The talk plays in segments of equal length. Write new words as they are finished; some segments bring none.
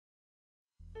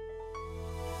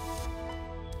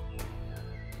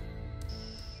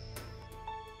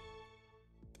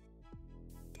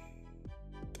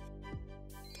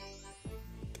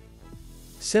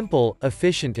Simple,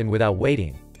 efficient and without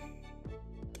waiting.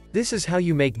 This is how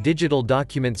you make digital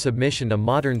document submission a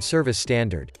modern service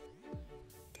standard.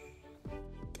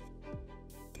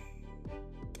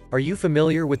 Are you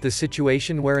familiar with the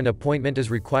situation where an appointment is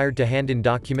required to hand in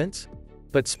documents?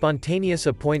 But spontaneous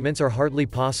appointments are hardly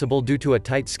possible due to a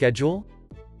tight schedule?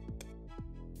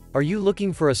 Are you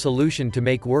looking for a solution to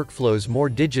make workflows more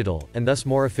digital, and thus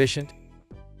more efficient?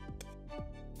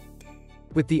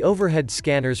 With the overhead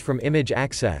scanners from Image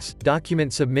Access,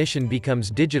 document submission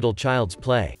becomes digital child's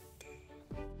play.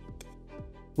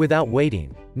 Without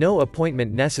waiting. No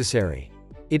appointment necessary.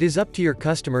 It is up to your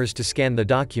customers to scan the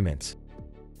documents.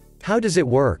 How does it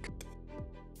work?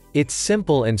 It's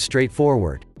simple and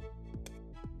straightforward.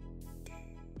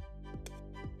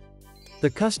 The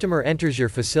customer enters your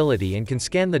facility and can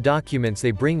scan the documents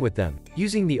they bring with them,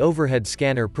 using the overhead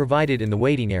scanner provided in the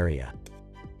waiting area.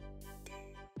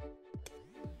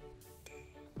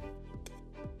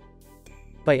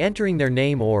 By entering their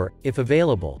name or, if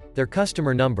available, their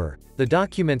customer number, the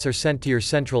documents are sent to your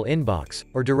central inbox,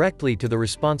 or directly to the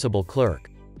responsible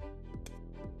clerk.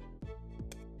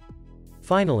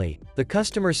 Finally, the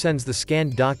customer sends the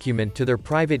scanned document to their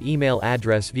private email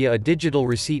address via a digital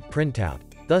receipt printout,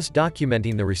 thus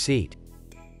documenting the receipt.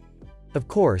 Of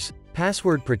course,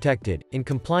 password protected, in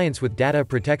compliance with data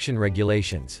protection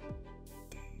regulations.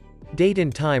 Date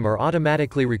and time are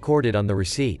automatically recorded on the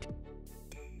receipt.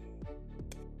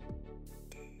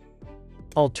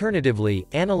 Alternatively,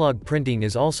 analog printing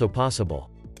is also possible.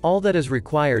 All that is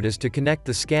required is to connect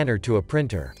the scanner to a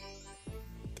printer.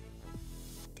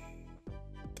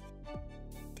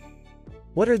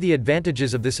 What are the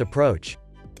advantages of this approach?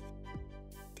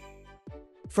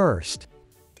 First,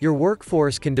 your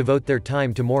workforce can devote their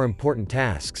time to more important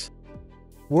tasks.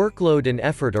 Workload and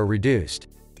effort are reduced.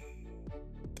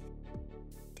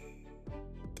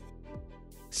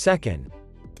 Second,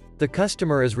 the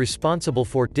customer is responsible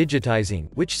for digitizing,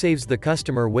 which saves the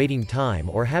customer waiting time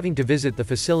or having to visit the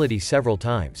facility several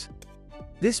times.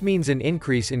 This means an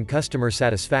increase in customer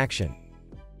satisfaction.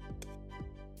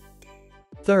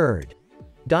 Third,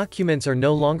 documents are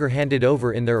no longer handed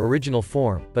over in their original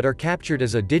form, but are captured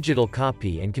as a digital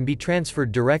copy and can be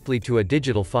transferred directly to a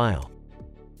digital file.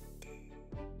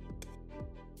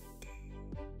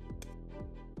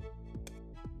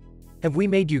 Have we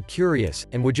made you curious,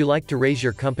 and would you like to raise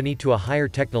your company to a higher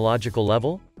technological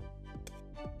level?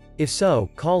 If so,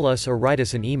 call us or write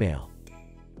us an email.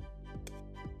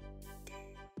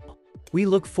 We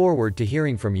look forward to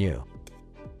hearing from you.